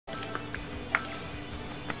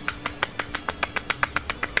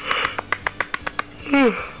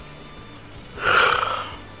You're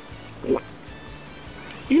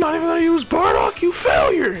not even gonna use Bardock, you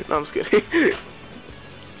failure! No, I'm just kidding.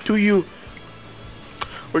 Do you?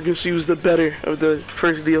 We're just use the better of the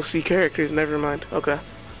first DLC characters, never mind. Okay.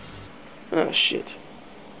 Oh shit.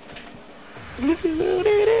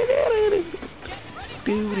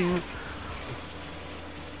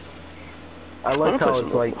 I like how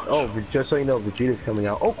it's like, oh, just so you know, Vegeta's coming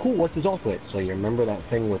out. Oh, cool, what's his ultimate? So you remember that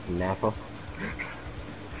thing with Nappa?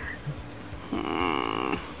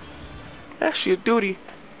 That's your duty.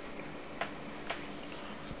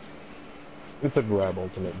 It's a grab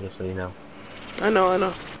ultimate, just so you know. I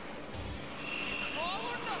know.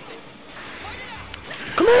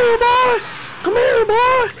 Come here, boy! Come here,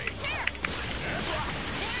 boy!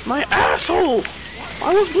 My asshole!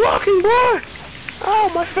 I was blocking, boy! Ow,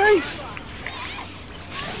 my face!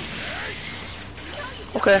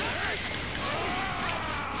 Okay.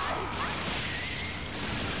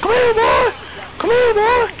 Come here, boy! Come here,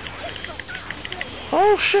 boy!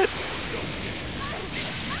 Oh, shit!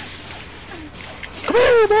 Come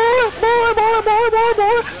here, boy!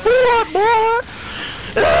 Boy!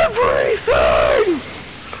 Everything!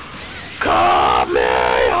 Come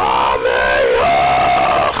here,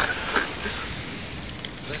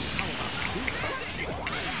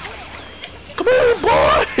 Come here,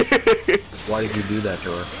 boy! Why did you do that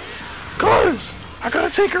to her? Cause I gotta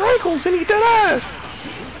take her ankles and eat that ass.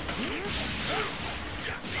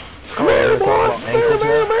 Come here, boy. Come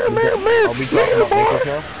here,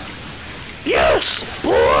 boy. Yes,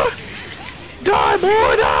 boy. Die,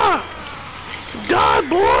 boy, die. Die,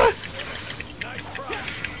 boy.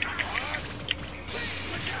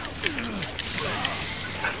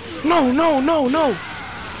 No.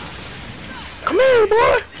 Come here,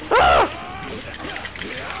 boy. Ah.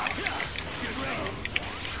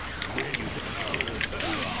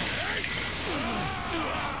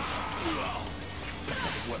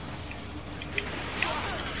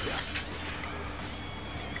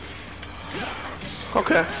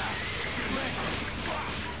 Okay.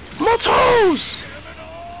 My toes!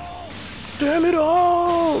 Damn it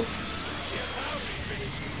all!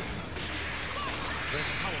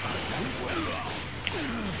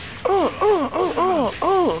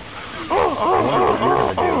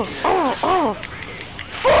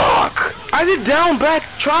 Fuck! I did down back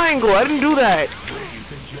triangle. I didn't do that.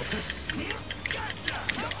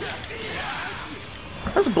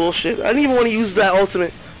 That's bullshit. I didn't even want to use that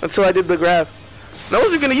ultimate until I did the grab. I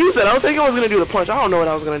wasn't gonna use that. I was thinking I was gonna do the punch. I don't know what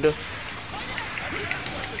I was gonna do.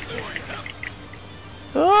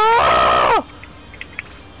 Ah!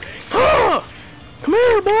 Ah! Come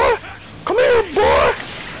here, boy! Come here, boy!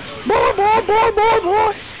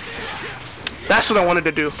 Boy! That's what I wanted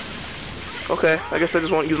to do. Okay, I guess I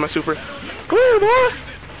just won't use my super. Come here, boy!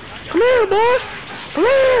 Come here, boy! Come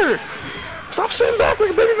here! Stop sitting back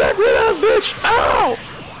like a baby back red ass bitch! Ow!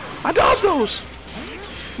 I dodged those!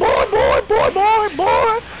 Boy! Come here, boy!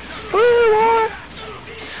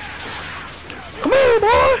 Come here,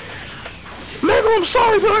 boy! Mangle, I'm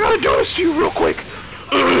sorry, but I gotta do this to you real quick.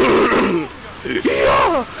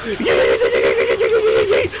 Yeah!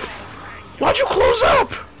 Why'd you close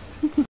up?